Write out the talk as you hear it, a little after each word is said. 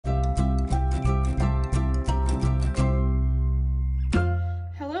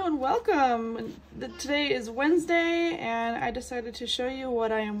welcome. Today is Wednesday and I decided to show you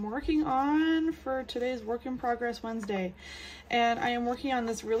what I am working on for today's work in progress Wednesday. And I am working on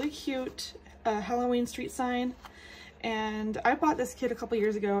this really cute Halloween street sign, and I bought this kit a couple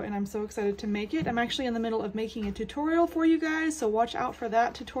years ago and I'm so excited to make it. I'm actually in the middle of making a tutorial for you guys, so watch out for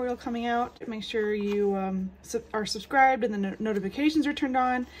that tutorial coming out. Make sure you are subscribed and the notifications are turned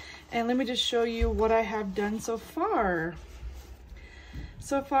on. And let me just show you what I have done so far.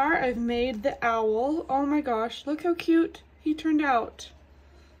 So far, I've made the owl. Oh my gosh, look how cute he turned out.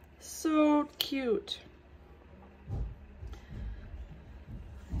 So cute.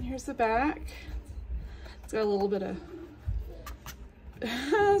 Here's the back. It's got a little bit of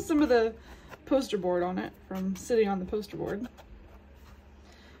some of the poster board on it from sitting on the poster board.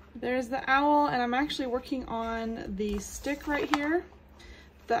 There's the owl, and I'm actually working on the stick right here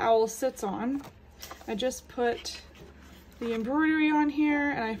the owl sits on. I just put the embroidery on here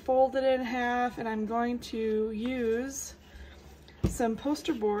and I folded it in half, and I'm going to use some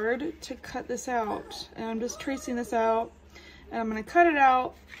poster board to cut this out. And I'm just tracing this out, and I'm going to cut it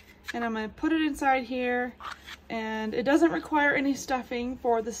out and I'm going to put it inside here. And it doesn't require any stuffing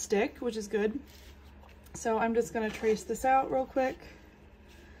for the stick, which is good. So I'm just going to trace this out real quick.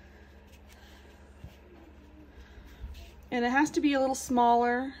 And it has to be a little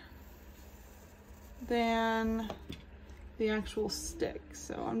smaller than the actual stick.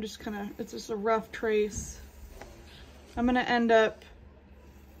 So I'm just it's just a rough trace. I'm gonna end up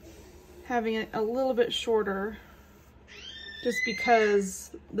having it a little bit shorter just because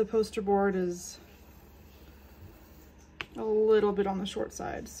the poster board is a little bit on the short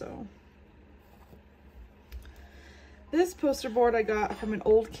side. So this poster board I got from an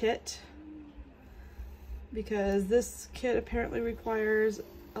old kit, because this kit apparently requires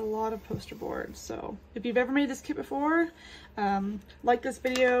a lot of poster board. So if you've ever made this kit before, like this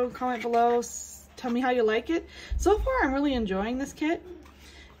video, comment below, tell me how you like it. So far I'm really enjoying this kit,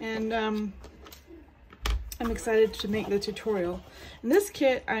 and I'm excited to make the tutorial. And this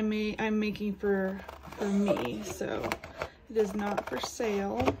kit I'm making for me, so it is not for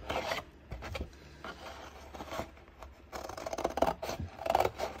sale.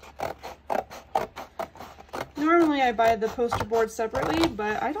 Normally I buy the poster board separately,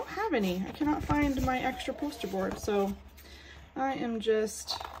 but I don't have any. I cannot find my extra poster board, so I am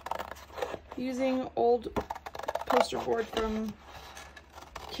just using old poster board from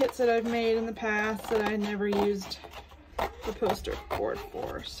kits that I've made in the past that I never used the poster board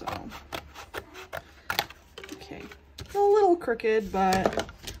for. So okay, it's a little crooked, but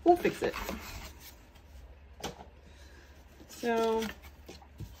we'll fix it. So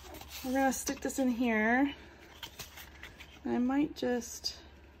we're gonna stick this in here. I might just,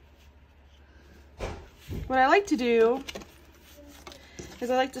 what I like to do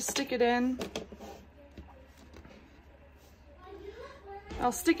is I like to stick it in.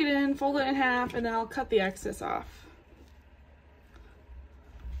 I'll stick it in, fold it in half, and then I'll cut the excess off.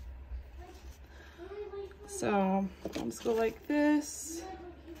 So I'll just go like this.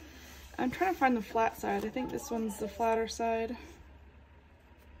 I'm trying to find the flat side. I think this one's the flatter side.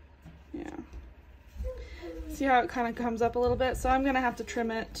 Yeah. See how it kind of comes up a little bit? So I'm gonna have to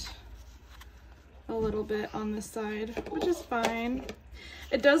trim it a little bit on this side, which is fine.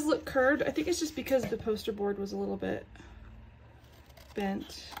 It does look curved. I think it's just because the poster board was a little bit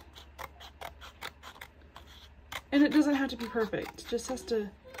bent. And it doesn't have to be perfect. It just has to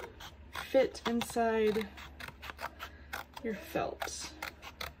fit inside your felt.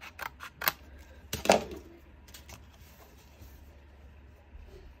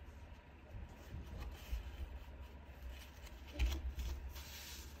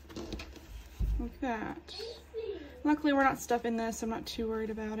 Like that. Luckily we're not stuffing this, I'm not too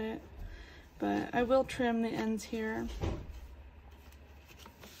worried about it, but I will trim the ends here.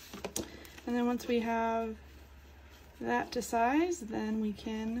 And then once we have that to size, then we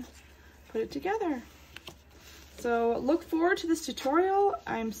can put it together. So look forward to this tutorial.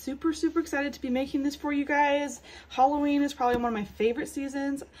 I'm super excited to be making this for you guys. Halloween is probably one of my favorite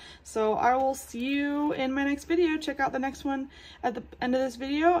seasons. So I will see you in my next video. Check out the next one at the end of this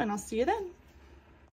video, and I'll see you then.